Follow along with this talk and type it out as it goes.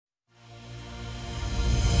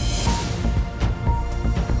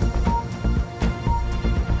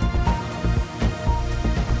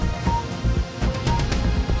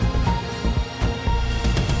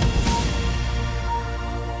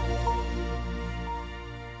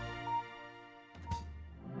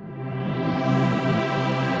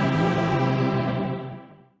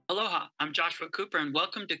I'm Joshua Cooper, and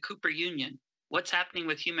welcome to Cooper Union. What's happening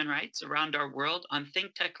with human rights around our world on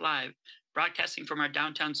ThinkTech Live, broadcasting from our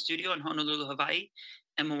downtown studio in Honolulu, Hawaii,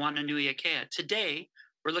 and Moana Nui Akea. Today,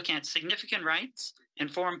 we're looking at significant rights and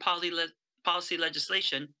foreign policy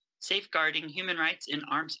legislation safeguarding human rights in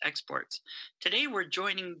arms exports. Today, we're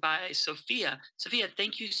joining by Sophia. Sophia,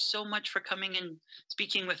 thank you so much for coming and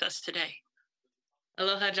speaking with us today.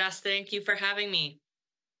 Aloha, Josh. Thank you for having me.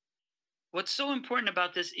 What's so important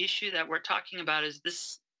about this issue that we're talking about is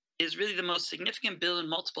this is really the most significant bill in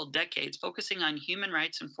multiple decades, focusing on human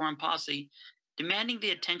rights and foreign policy, demanding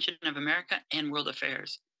the attention of America and world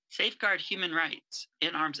affairs. Safeguard human rights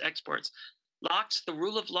in arms exports locks the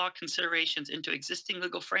rule of law considerations into existing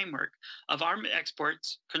legal framework of arms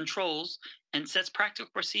exports, controls, and sets practical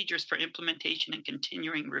procedures for implementation and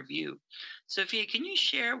continuing review. Sophia, can you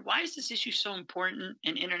share why is this issue so important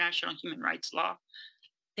in international human rights law?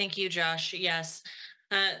 Thank you, Josh. Yes.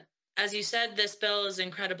 Uh, as you said, this bill is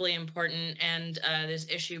incredibly important, and this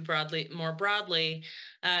issue more broadly,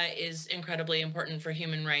 is incredibly important for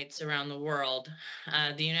human rights around the world.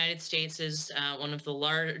 The United States is one of the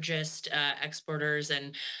largest exporters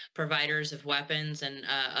and providers of weapons and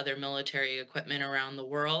other military equipment around the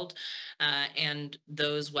world, and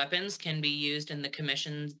those weapons can be used in the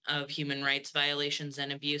commission of human rights violations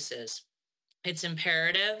and abuses. It's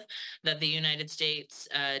imperative that the United States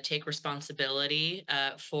take responsibility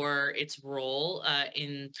for its role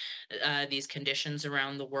in these conditions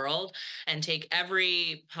around the world and take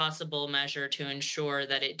every possible measure to ensure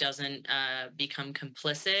that it doesn't become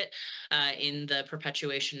complicit in the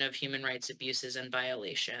perpetuation of human rights abuses and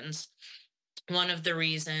violations. One of the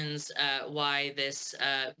reasons why this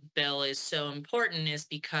bill is so important is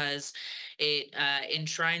because it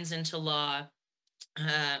enshrines into law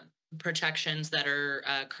uh, protections that are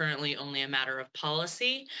currently only a matter of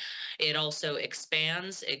policy. It also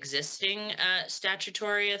expands existing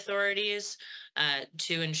statutory authorities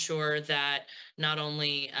to ensure that not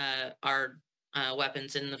only are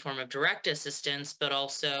weapons in the form of direct assistance, but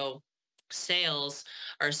also sales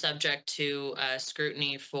are subject to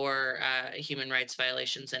scrutiny for human rights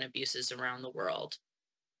violations and abuses around the world.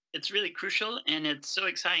 It's really crucial, and it's so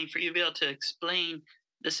exciting for you to be able to explain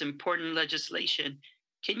this important legislation.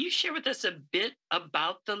 Can you share with us a bit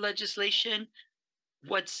about the legislation,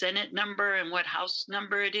 what Senate number and what House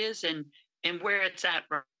number it is, and where it's at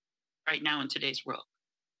right now in today's world?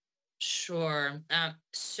 Sure.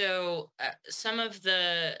 Some of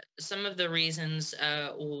the reasons,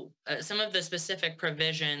 some of the specific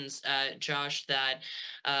provisions, Josh, that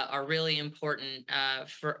are really important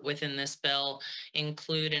for within this bill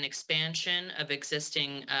include an expansion of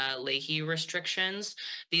existing Leahy restrictions.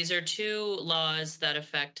 These are two laws that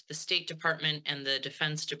affect the State Department and the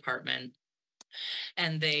Defense Department,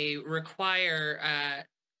 and they require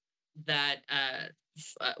that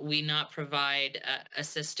we not provide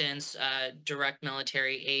assistance, direct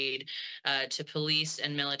military aid to police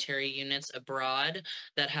and military units abroad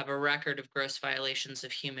that have a record of gross violations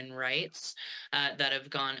of human rights that have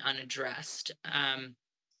gone unaddressed.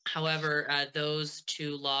 However, those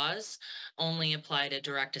two laws only apply to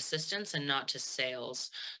direct assistance and not to sales.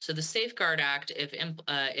 So the Safeguard Act, if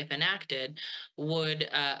enacted, would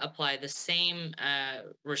apply the same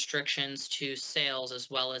restrictions to sales as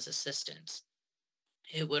well as assistance.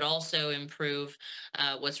 It would also improve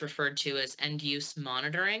what's referred to as end use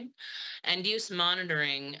monitoring. End use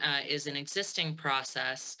monitoring is an existing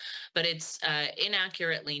process, but it's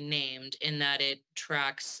inaccurately named in that it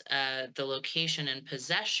tracks the location and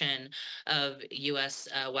possession of U.S.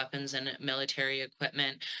 Weapons and military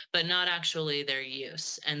equipment, but not actually their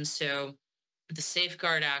use. And so the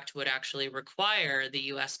Safeguard Act would actually require the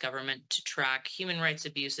U.S. government to track human rights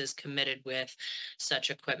abuses committed with such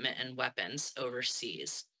equipment and weapons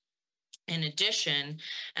overseas. In addition,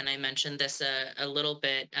 and I mentioned this a little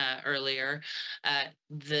bit earlier,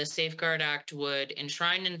 the Safeguard Act would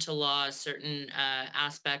enshrine into law certain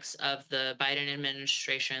aspects of the Biden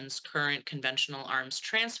administration's current conventional arms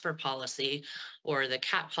transfer policy, or the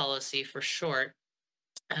CAT policy for short.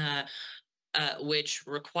 Which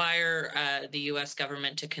require the U.S.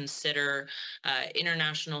 government to consider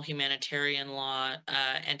international humanitarian law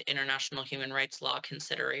and international human rights law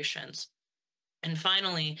considerations. And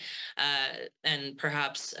finally, and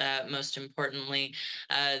perhaps most importantly,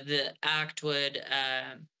 the act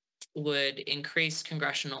would increase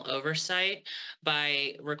congressional oversight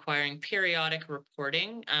by requiring periodic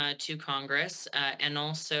reporting to Congress, and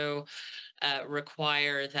also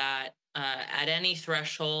require that at any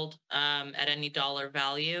threshold, at any dollar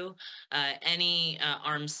value, any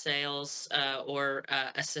arms sales or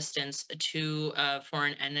assistance to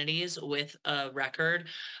foreign entities with a record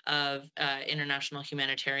of international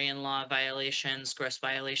humanitarian law violations, gross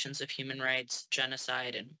violations of human rights,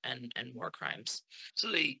 genocide, and war crimes.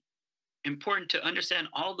 Absolutely important to understand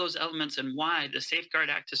all those elements and why the Safeguard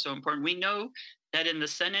Act is so important. We know that in the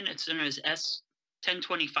Senate, it's known as S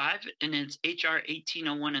 1025 and it's HR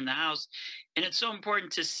 1801 in the House. And it's so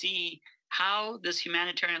important to see how this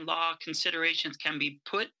humanitarian law considerations can be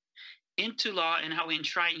put into law and how we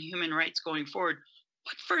enshrine human rights going forward.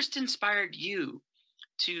 What first inspired you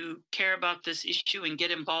to care about this issue and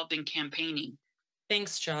get involved in campaigning?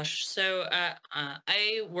 Thanks, Josh. So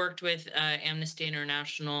I worked with Amnesty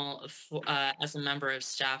International as a member of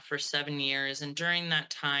staff for 7 years. And during that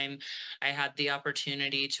time, I had the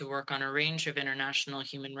opportunity to work on a range of international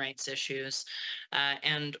human rights issues.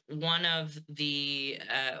 And one of the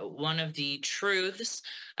truths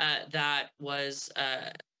that was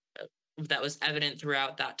evident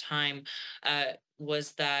throughout that time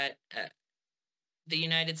was that the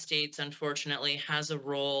United States, unfortunately, has a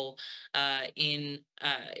role in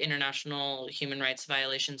international human rights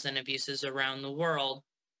violations and abuses around the world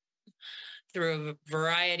through a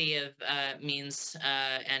variety of means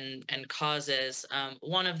and causes.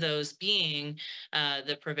 One of those being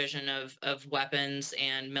the provision of weapons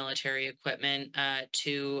and military equipment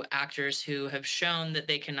to actors who have shown that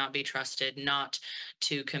they cannot be trusted not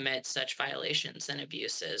to commit such violations and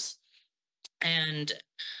abuses. And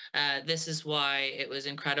this is why it was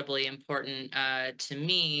incredibly important to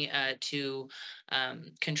me to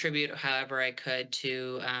contribute however I could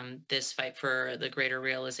to this fight for the greater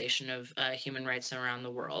realization of human rights around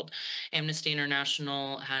the world. Amnesty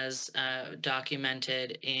International has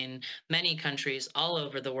documented in many countries all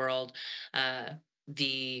over the world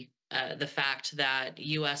the fact that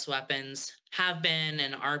U.S. weapons have been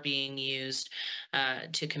and are being used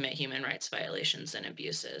to commit human rights violations and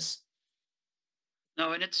abuses.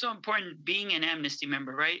 No, and it's so important being an Amnesty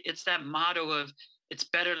member, right? It's that motto of it's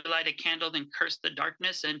better to light a candle than curse the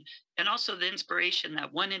darkness, and also the inspiration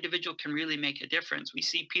that one individual can really make a difference. We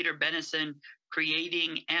see Peter Benison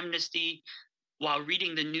creating Amnesty while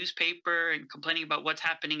reading the newspaper and complaining about what's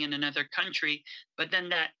happening in another country, but then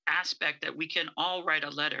that aspect that we can all write a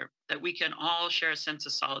letter, that we can all share a sense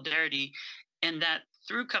of solidarity, and that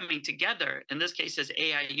through coming together, in this case as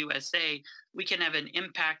AIUSA, we can have an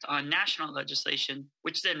impact on national legislation,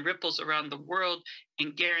 which then ripples around the world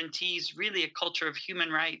and guarantees really a culture of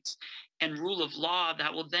human rights and rule of law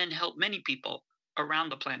that will then help many people around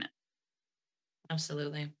the planet.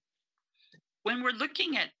 Absolutely. When we're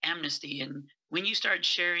looking at amnesty and when you started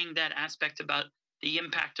sharing that aspect about the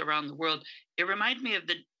impact around the world, it reminded me of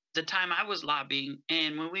the time I was lobbying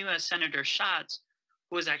and when we met Senator Schatz,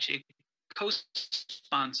 who was actually a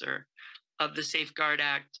co-sponsor of the Safeguard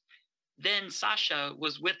Act. Then Sasha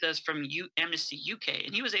was with us from Amnesty UK,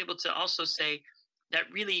 and he was able to also say that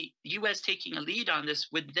really US taking a lead on this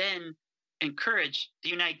would then encourage the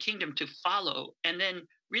United Kingdom to follow and then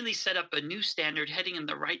really set up a new standard heading in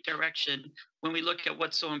the right direction when we look at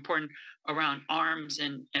what's so important around arms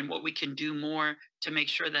and what we can do more to make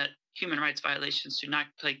sure that human rights violations do not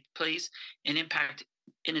take place and impact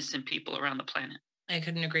innocent people around the planet. I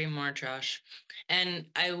couldn't agree more, Josh. And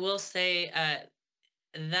I will say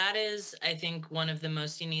that is, I think, one of the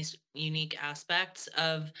most unique aspects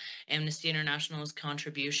of Amnesty International's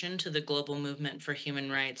contribution to the global movement for human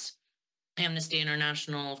rights. Amnesty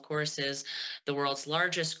International, of course, is the world's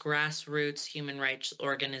largest grassroots human rights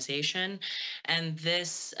organization. And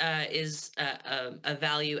this is a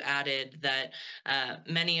value added that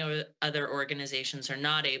many other organizations are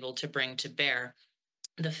not able to bring to bear.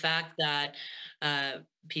 The fact that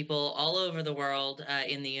people all over the world,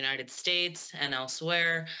 in the United States and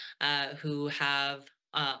elsewhere, who have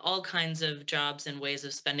all kinds of jobs and ways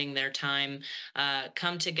of spending their time,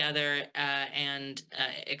 come together and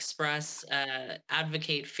express,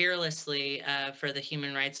 advocate fearlessly for the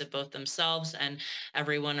human rights of both themselves and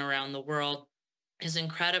everyone around the world is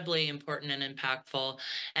incredibly important and impactful.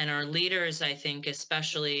 And our leaders, I think,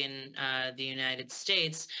 especially in the United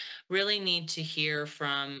States, really need to hear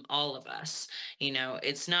from all of us.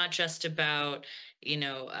 It's not just about, you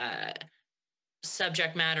know,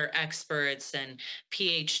 subject matter experts and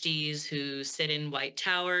PhDs who sit in white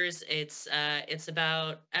towers. It's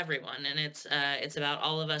about everyone, and it's about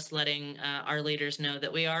all of us letting our leaders know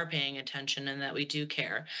that we are paying attention and that we do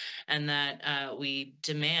care, and that we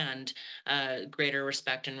demand greater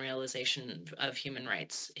respect and realization of human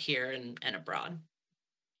rights here and abroad.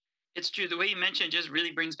 It's true. The way you mentioned just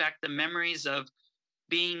really brings back the memories of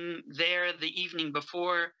being there the evening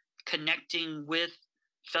before, connecting with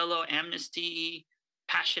fellow Amnesty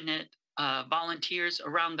passionate volunteers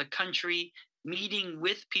around the country, meeting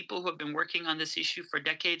with people who have been working on this issue for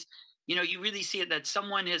decades. You really see it that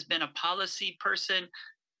someone has been a policy person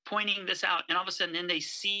pointing this out, and all of a sudden, then they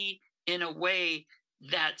see in a way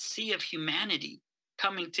that sea of humanity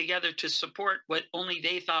coming together to support what only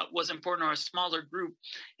they thought was important, or a smaller group.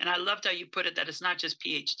 And I loved how you put it, that it's not just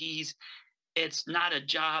PhDs, it's not a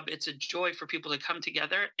job, it's a joy for people to come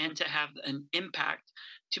together and to have an impact,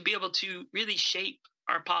 to be able to really shape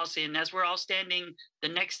our policy. And as we're all standing the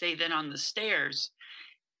next day then on the stairs,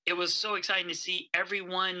 it was so exciting to see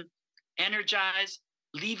everyone energized,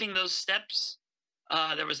 leaving those steps.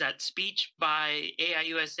 There was that speech by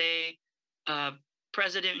AIUSA uh,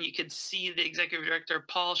 president, and you could see the executive director,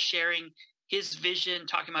 Paul, sharing his vision,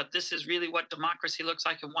 talking about this is really what democracy looks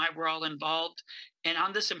like and why we're all involved. And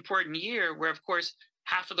on this important year, where of course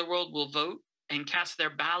half of the world will vote and cast their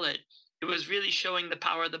ballot, it was really showing the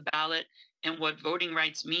power of the ballot and what voting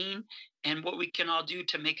rights mean and what we can all do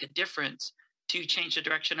to make a difference to change the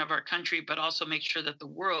direction of our country, but also make sure that the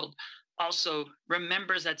world also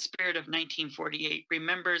remembers that spirit of 1948,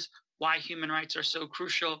 remembers why human rights are so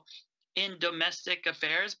crucial in domestic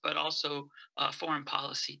affairs, but also foreign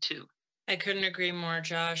policy too. I couldn't agree more,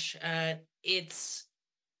 Josh.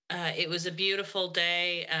 It was a beautiful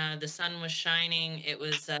day. The sun was shining. It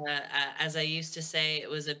was, as I used to say, it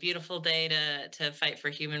was a beautiful day to fight for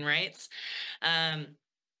human rights. Um,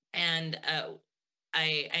 and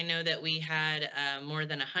I know that we had more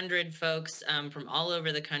than 100 folks from all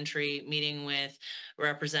over the country meeting with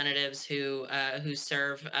representatives who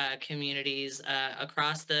serve communities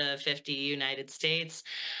across the 50 United States.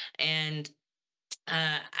 And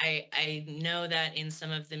I know that in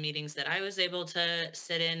some of the meetings that I was able to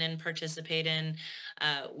sit in and participate in,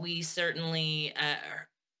 we certainly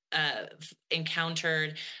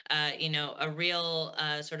encountered, a real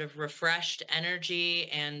sort of refreshed energy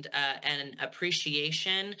and an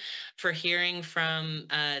appreciation for hearing from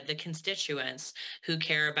the constituents who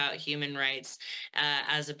care about human rights,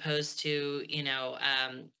 as opposed to,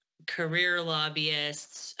 career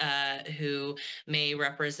lobbyists who may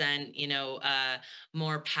represent,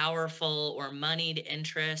 more powerful or moneyed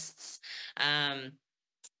interests. Um,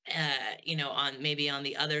 on maybe on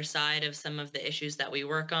the other side of some of the issues that we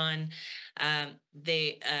work on.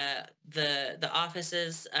 The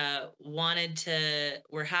offices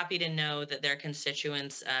were happy to know that their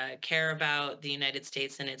constituents care about the United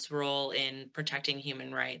States and its role in protecting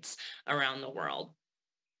human rights around the world.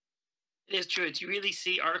 It is true. You really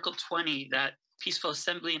see Article 20, that peaceful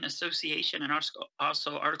assembly and association, and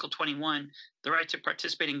also Article 21, the right to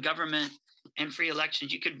participate in government and free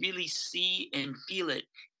elections. You could really see and feel it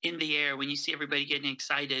in the air when you see everybody getting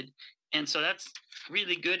excited. And so that's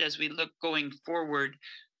really good as we look going forward.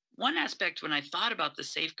 One aspect when I thought about the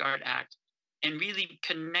Safeguard Act and really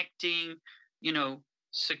connecting,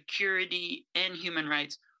 security and human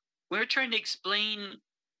rights, we're trying to explain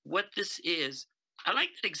what this is. I like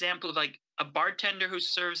that example of like a bartender who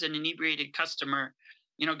serves an inebriated customer.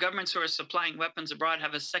 Governments who are supplying weapons abroad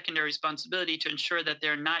have a secondary responsibility to ensure that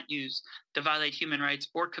they're not used to violate human rights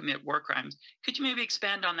or commit war crimes. Could you maybe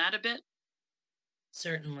expand on that a bit?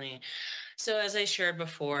 Certainly. So, as I shared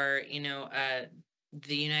before,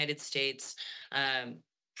 the United States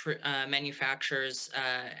manufactures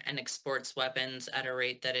and exports weapons at a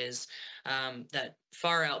rate that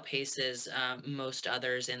far outpaces most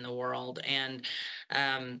others in the world, and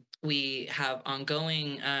we have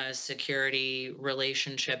ongoing security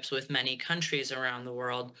relationships with many countries around the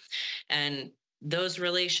world, and those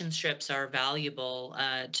relationships are valuable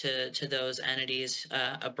to those entities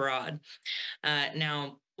abroad.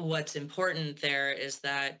 Now, what's important there is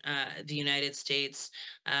that the United States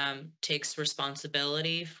takes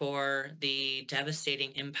responsibility for the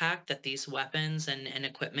devastating impact that these weapons and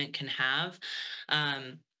equipment can have.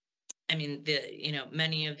 Um, I mean,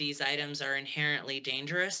 many of these items are inherently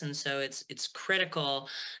dangerous, and so it's critical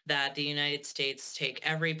that the United States take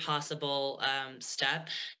every possible step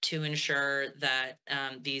to ensure that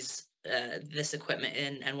this equipment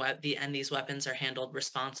and these weapons are handled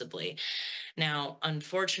responsibly. Now,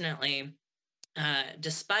 unfortunately,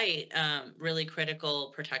 despite really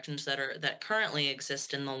critical protections that currently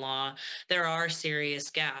exist in the law, there are serious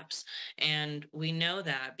gaps, and we know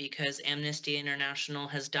that because Amnesty International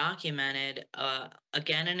has documented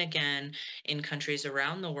again and again in countries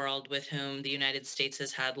around the world with whom the United States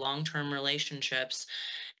has had long-term relationships,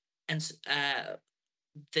 and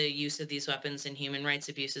the use of these weapons and human rights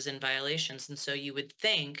abuses and violations. And so you would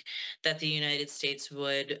think that the United States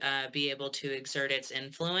would be able to exert its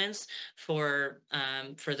influence for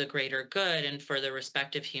the greater good and for the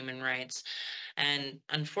respect of human rights. And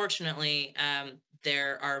unfortunately,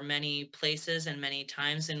 there are many places and many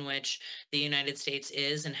times in which the United States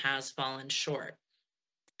is and has fallen short.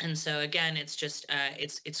 And so again, it's just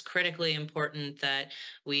it's critically important that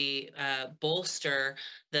we bolster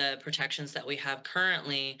the protections that we have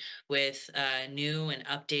currently with new and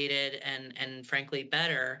updated and frankly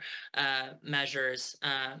better measures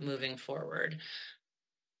moving forward.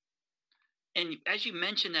 And as you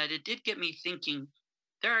mentioned that, it did get me thinking.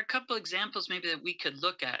 There are a couple examples maybe that we could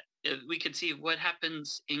look at. We could see what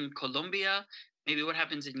happens in Colombia, maybe what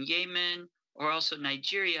happens in Yemen, or also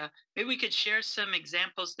Nigeria. Maybe we could share some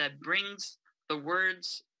examples that brings the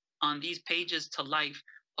words on these pages to life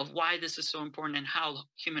of why this is so important and how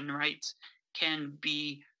human rights can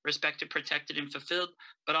be respected, protected, and fulfilled,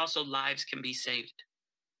 but also lives can be saved.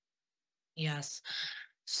 Yes.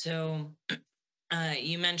 So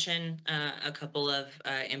you mentioned a couple of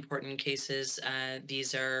important cases.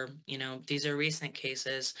 These are, these are recent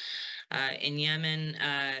cases. In Yemen,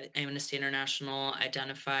 Amnesty International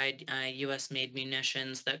identified U.S.-made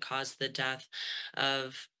munitions that caused the death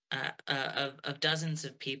of of dozens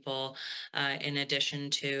of people, in addition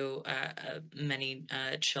to many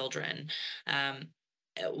children. Um,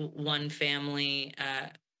 One family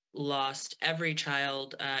lost every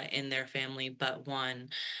child in their family but one,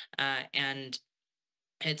 and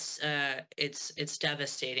it's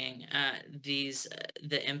devastating.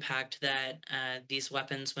 The impact that these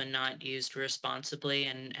weapons, when not used responsibly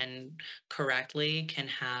and correctly, can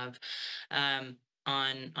have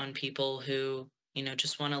on people who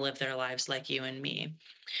just want to live their lives like you and me.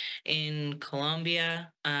 In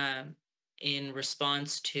Colombia, in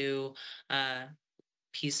response to uh,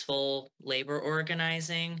 peaceful labor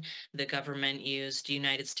organizing. The government used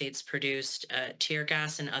United States produced tear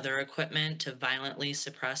gas and other equipment to violently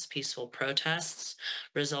suppress peaceful protests,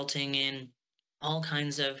 resulting in all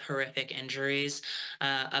kinds of horrific injuries,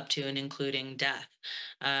 up to and including death.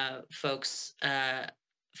 Uh, folks, uh,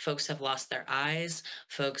 Folks have lost their eyes.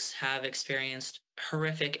 Folks have experienced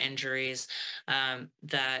horrific injuries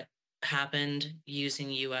that happened using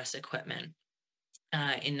U.S. equipment.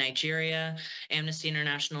 In Nigeria, Amnesty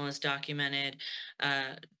International has documented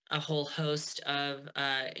uh, a whole host of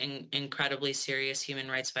incredibly serious human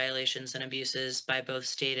rights violations and abuses by both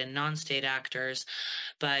state and non-state actors.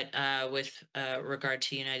 But with regard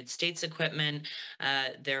to United States equipment,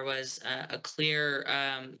 there was a clear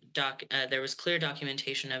there was clear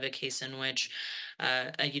documentation of a case in which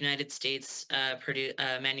a United States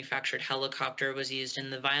manufactured helicopter was used in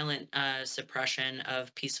the violent suppression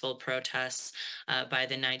of peaceful protests by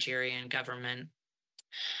the Nigerian government.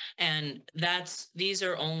 And these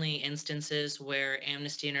are only instances where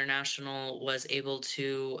Amnesty International was able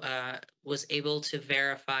to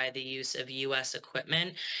verify the use of U.S.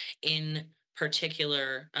 equipment in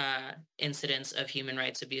particular incidents of human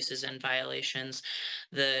rights abuses and violations.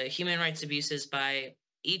 The human rights abuses by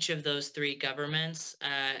each of those three governments,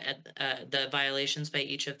 the violations by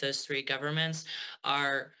each of those three governments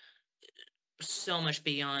are so much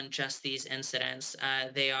beyond just these incidents.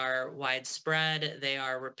 They are widespread, they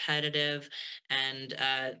are repetitive, and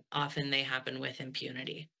often they happen with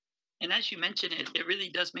impunity. And as you mentioned, it really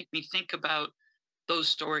does make me think about those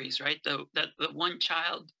stories, right? The one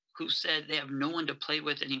child who said they have no one to play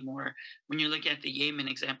with anymore. When you're looking at the Yemen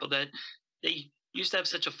example, that they used to have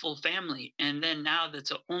such a full family, and then now that's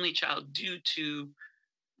the only child due to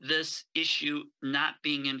this issue not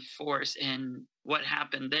being enforced and what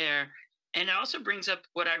happened there. And it also brings up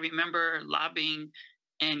what I remember lobbying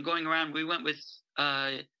and going around. We went with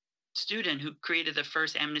a student who created the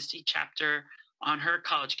first Amnesty chapter on her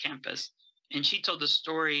college campus. And she told the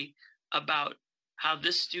story about how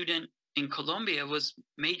this student in Colombia was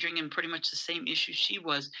majoring in pretty much the same issue she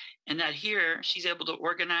was, and that here she's able to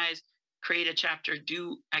organize, create a chapter,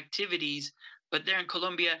 do activities. But there in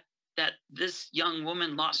Colombia, that this young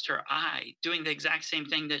woman lost her eye doing the exact same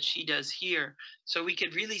thing that she does here. So we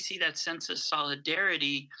could really see that sense of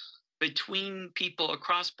solidarity between people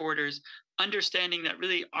across borders, understanding that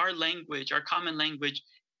really our language, our common language,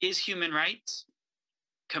 is human rights,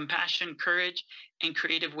 compassion, courage, and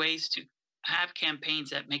creative ways to have campaigns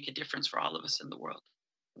that make a difference for all of us in the world.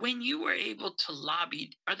 When you were able to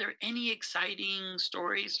lobby, are there any exciting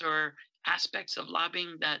stories or aspects of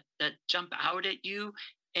lobbying that jump out at you?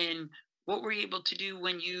 And what were you able to do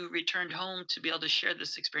when you returned home to be able to share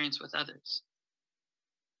this experience with others?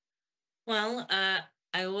 Well,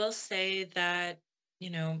 I will say that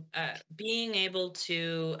being able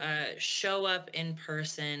to show up in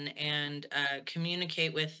person and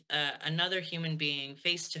communicate with another human being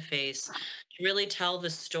face to face, to really tell the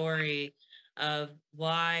story of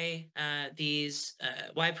why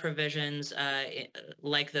provisions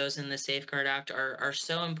like those in the Safeguard Act are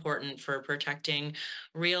so important for protecting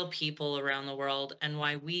real people around the world, and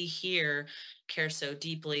why we here care so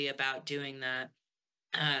deeply about doing that.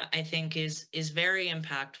 I think is very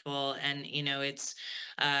impactful, and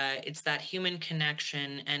it's that human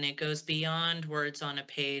connection, and it goes beyond words on a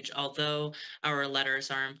page. Although our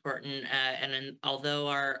letters are important, although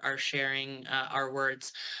our sharing our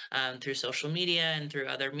words through social media and through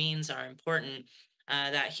other means are important,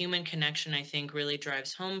 that human connection, I think, really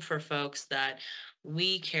drives home for folks that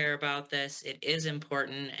we care about this. It is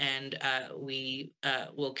important, and we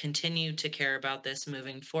will continue to care about this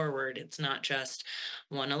moving forward. It's not just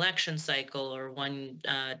one election cycle or one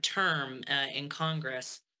term in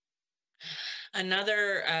Congress.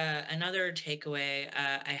 Another takeaway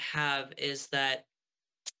I have is that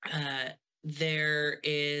uh, there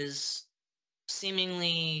is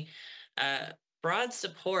seemingly uh, broad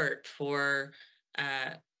support for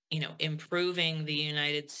uh, improving the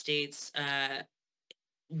United States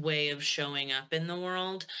way of showing up in the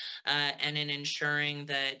world, and in ensuring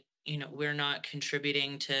that we're not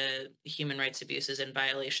contributing to human rights abuses and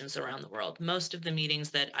violations around the world. Most of the meetings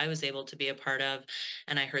that I was able to be a part of,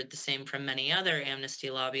 and I heard the same from many other amnesty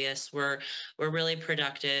lobbyists, were really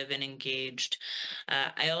productive and engaged.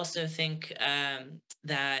 I also think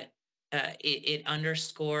that it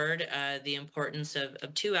underscored the importance of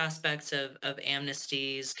two aspects of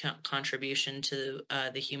amnesty's contribution to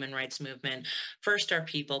the human rights movement. First, our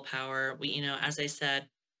people power. As I said,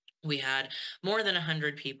 we had more than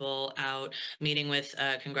 100 people out meeting with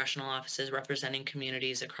congressional offices representing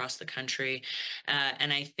communities across the country.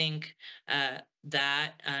 And I think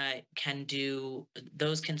that can do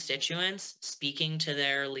those constituents speaking to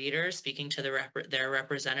their leaders, speaking to their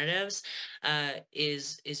representatives,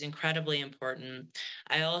 is incredibly important.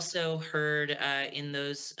 I also heard in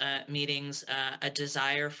those meetings a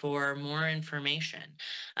desire for more information.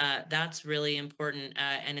 That's really important,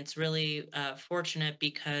 and it's really fortunate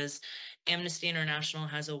because Amnesty International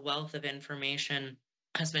has a wealth of information,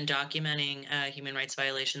 has been documenting human rights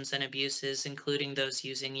violations and abuses, including those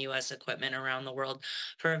using U.S. equipment around the world,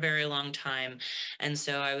 for a very long time. And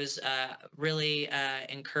so I was really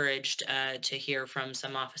encouraged to hear from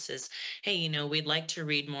some offices, hey, we'd like to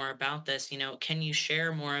read more about this. Can you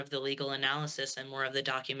share more of the legal analysis and more of the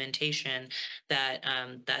documentation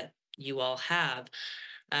that you all have?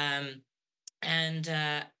 Um, and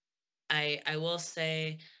I will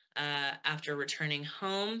say, after returning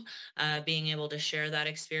home, being able to share that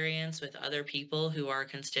experience with other people who are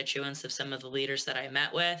constituents of some of the leaders that I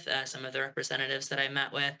met with, some of the representatives that I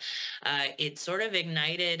met with, it sort of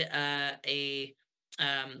ignited a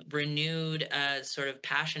renewed sort of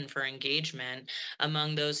passion for engagement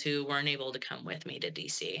among those who weren't able to come with me to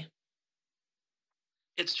DC.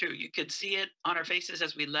 It's true. You could see it on our faces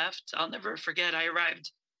as we left. I'll never forget. I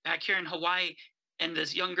arrived back here in Hawaii, and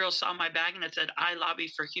this young girl saw my bag and it said, "I lobby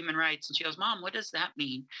for human rights." And she goes, "Mom, what does that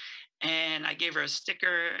mean?" And I gave her a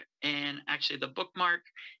sticker and actually the bookmark.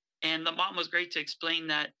 And the mom was great to explain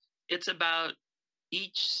that it's about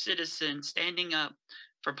each citizen standing up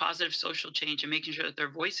for positive social change and making sure that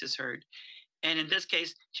their voice is heard. And in this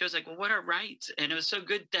case, she was like, "Well, what are rights?" And it was so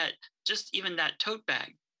good that just even that tote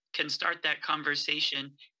bag can start that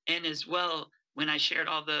conversation. And as well, when I shared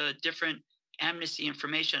all the different amnesty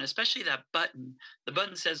information, especially that button, the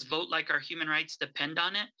button says vote like our human rights depend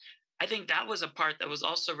on it. I think that was a part that was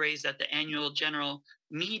also raised at the annual general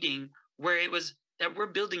meeting, where it was that we're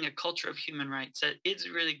building a culture of human rights, that it's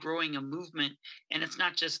really growing a movement. And it's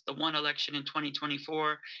not just the one election in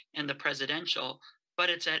 2024 and the presidential, but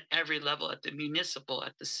it's at every level, at the municipal,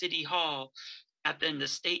 at the city hall, in the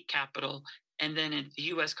state capitol, and then in the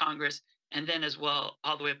US Congress, and then as well,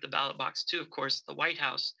 all the way up the ballot box to, of course, the White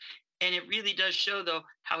House. And it really does show, though,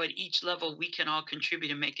 how at each level we can all contribute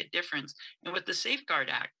and make a difference. And with the Safeguard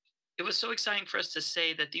Act, it was so exciting for us to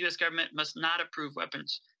say that the US government must not approve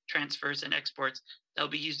weapons transfers and exports that will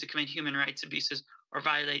be used to commit human rights abuses or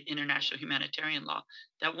violate international humanitarian law.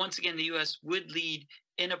 That once again, the US would lead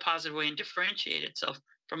in a positive way and differentiate itself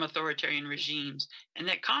from authoritarian regimes. And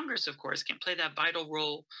that Congress, of course, can play that vital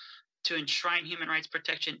role to enshrine human rights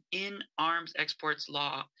protection in arms exports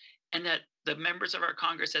law. And that the members of our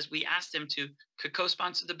Congress, as we asked them to, could co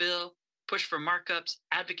sponsor the bill, push for markups,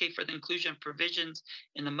 advocate for the inclusion of provisions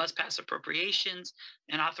in the must pass appropriations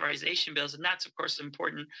and authorization bills. And that's, of course,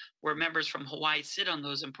 important where members from Hawaii sit on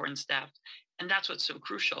those important staff. And that's what's so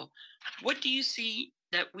crucial. What do you see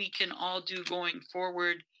that we can all do going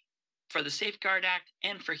forward for the Safeguard Act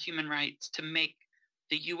and for human rights to make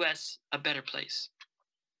the U.S. a better place?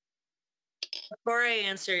 Before I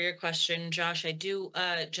answer your question, Josh, I do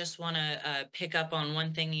just want to pick up on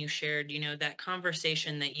one thing you shared. You know, that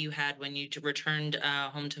conversation that you had when you returned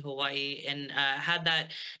home to Hawaii and had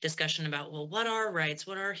that discussion about, well, what are rights?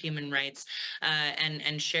 What are human rights?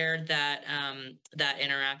 And shared that that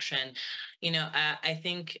interaction. You know, I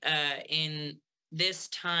think in this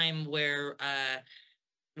time where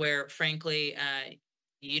frankly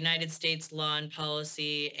United States law and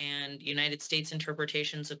policy and United States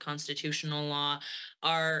interpretations of constitutional law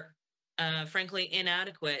are frankly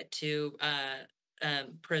inadequate to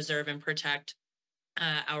preserve and protect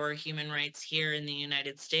our human rights here in the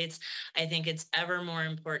United States. I think it's ever more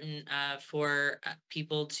important for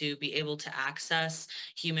people to be able to access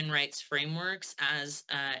human rights frameworks as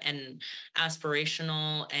an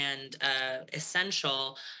aspirational and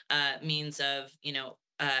essential means of, you know,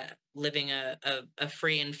 living a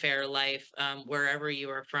free and fair life wherever you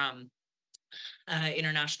are from.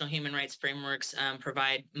 International human rights frameworks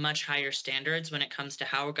provide much higher standards when it comes to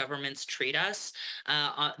how governments treat us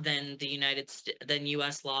than than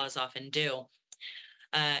U.S. laws often do.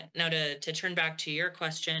 Now, to turn back to your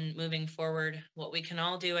question, moving forward, what we can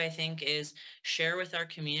all do, I think, is share with our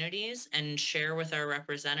communities and share with our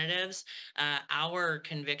representatives our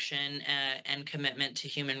conviction and commitment to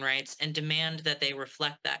human rights and demand that they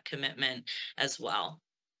reflect that commitment as well.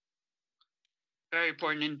 Very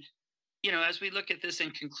important. And, you know, as we look at this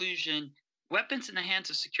in conclusion, weapons in the hands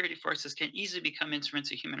of security forces can easily become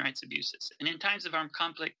instruments of human rights abuses. And in times of armed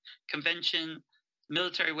conflict, convention,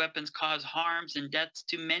 military weapons cause harms and deaths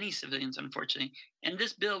to many civilians, unfortunately. And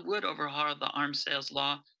this bill would overhaul the arms sales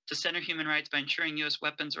law to center human rights by ensuring U.S.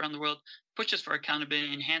 weapons around the world, pushes for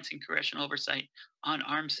accountability, enhancing congressional oversight on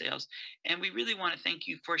arms sales. And we really want to thank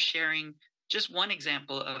you for sharing just one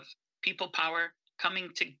example of people power coming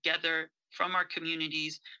together from our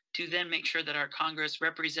communities to then make sure that our Congress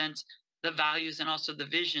represents the values and also the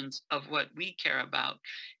visions of what we care about.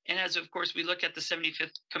 And as, of course, we look at the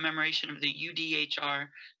 75th commemoration of the UDHR,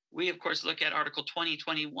 we, of course, look at Article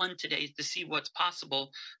 2021 today to see what's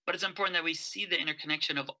possible. But it's important that we see the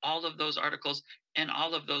interconnection of all of those articles and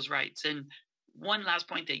all of those rights. And one last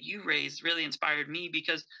point that you raised really inspired me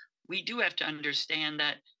because we do have to understand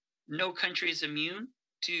that no country is immune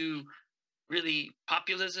to really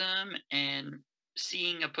populism and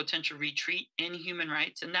seeing a potential retreat in human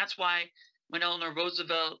rights. And that's why when Eleanor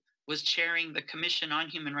Roosevelt was chairing the Commission on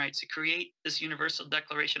Human Rights to create this Universal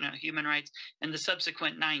Declaration on Human Rights and the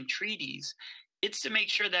subsequent 9 treaties, it's to make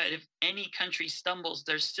sure that if any country stumbles,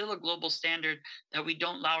 there's still a global standard that we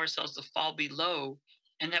don't allow ourselves to fall below,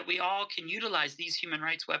 and that we all can utilize these human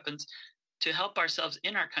rights weapons to help ourselves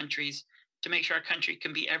in our countries to make sure our country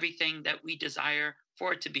can be everything that we desire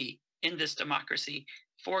for it to be in this democracy,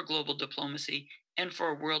 for global diplomacy, and for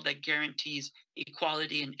a world that guarantees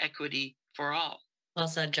equality and equity for all. Well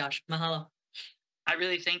said, Josh. Mahalo. I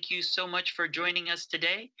really thank you so much for joining us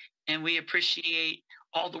today, and we appreciate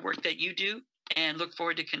all the work that you do and look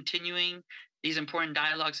forward to continuing these important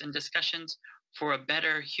dialogues and discussions for a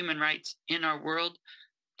better human rights in our world.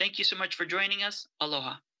 Thank you so much for joining us.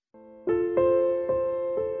 Aloha.